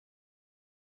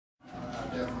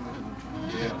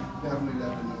Yeah. Definitely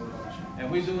let them know about you.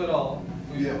 And we do it all.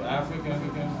 We Yeah. do African,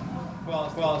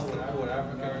 across the board,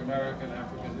 African American,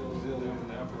 African New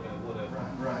Zealand, African whatever.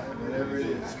 Right, whatever it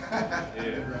is.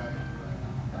 Yeah. Right.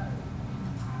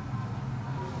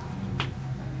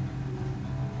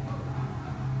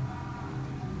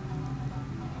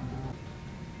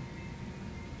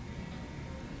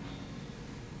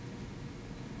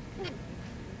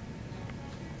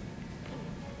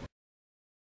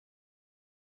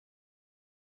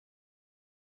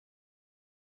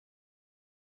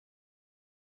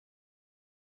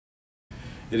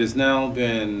 It has now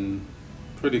been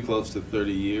pretty close to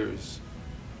 30 years,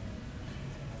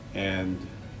 and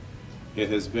it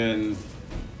has been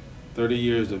 30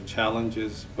 years of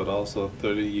challenges, but also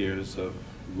 30 years of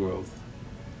growth.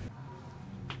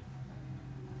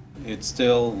 It's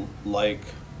still like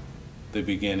the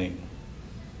beginning.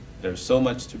 There's so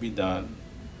much to be done,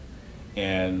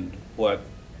 and what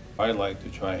I like to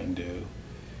try and do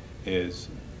is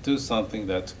do something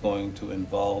that's going to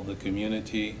involve the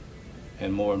community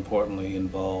and, more importantly,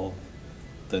 involve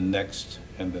the next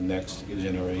and the next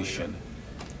generation.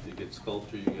 You get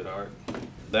sculpture, you get art.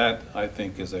 That, I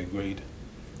think, is a great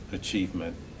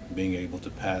achievement, being able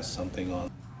to pass something on.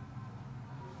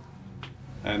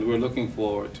 And we're looking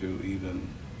forward to even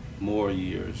more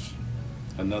years,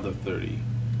 another 30.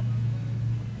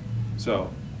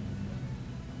 So,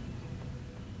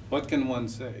 what can one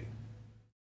say?